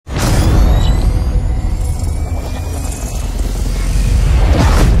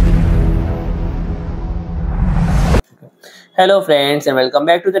Hello friends and welcome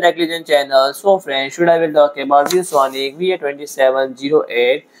back to the Tech Legend channel. So friends, today I will talk about ViewSonic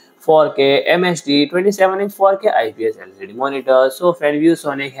VA2708 4K MHD 27-inch 4K IPS LCD monitor. So friend,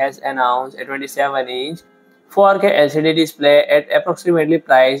 ViewSonic has announced a 27-inch 4K LCD display at approximately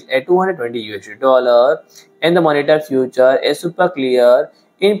priced at $220 and the monitor features a super clear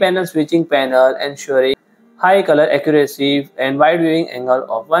in-panel switching panel ensuring high color accuracy and wide viewing angle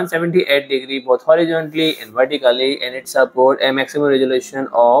of 178 degrees both horizontally and vertically, and it supports a maximum resolution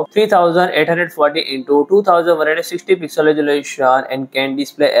of 3840 into 2160 pixel resolution and can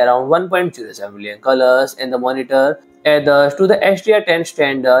display around 1.07 million colors, and the monitor adheres to the HDR10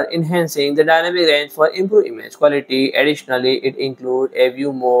 standard, enhancing the dynamic range for improved image quality. Additionally, it includes a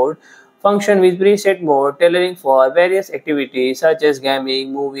view mode function with preset mode tailoring for various activities such as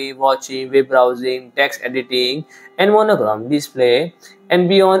gaming, movie watching, web browsing, text editing, and monochrome display. And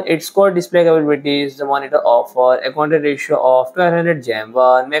beyond its core display capabilities, the monitor offers a contrast ratio of 1200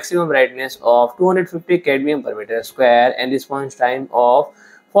 Gen1, maximum brightness of 250 kbm per meter square, and response time of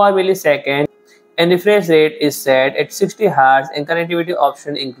 4 milliseconds, and refresh rate is set at 60 Hz, and connectivity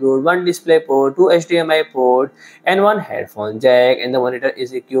options include one DisplayPort, two HDMI port, and one headphone jack, and the monitor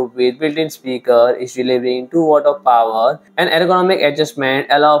is equipped with built-in speaker, is delivering 2 watts of power, and ergonomic adjustment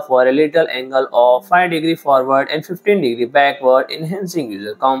allow for a little angle of 5 degree forward and 15 degree backward, enhancing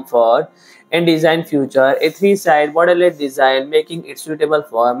user comfort. And design feature a 3-side borderless design, making it suitable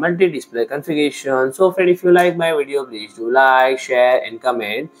for multi-display configuration. So friend, if you like my video, please do like, share and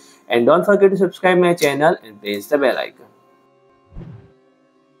comment, and don't forget to subscribe my channel and press the bell icon.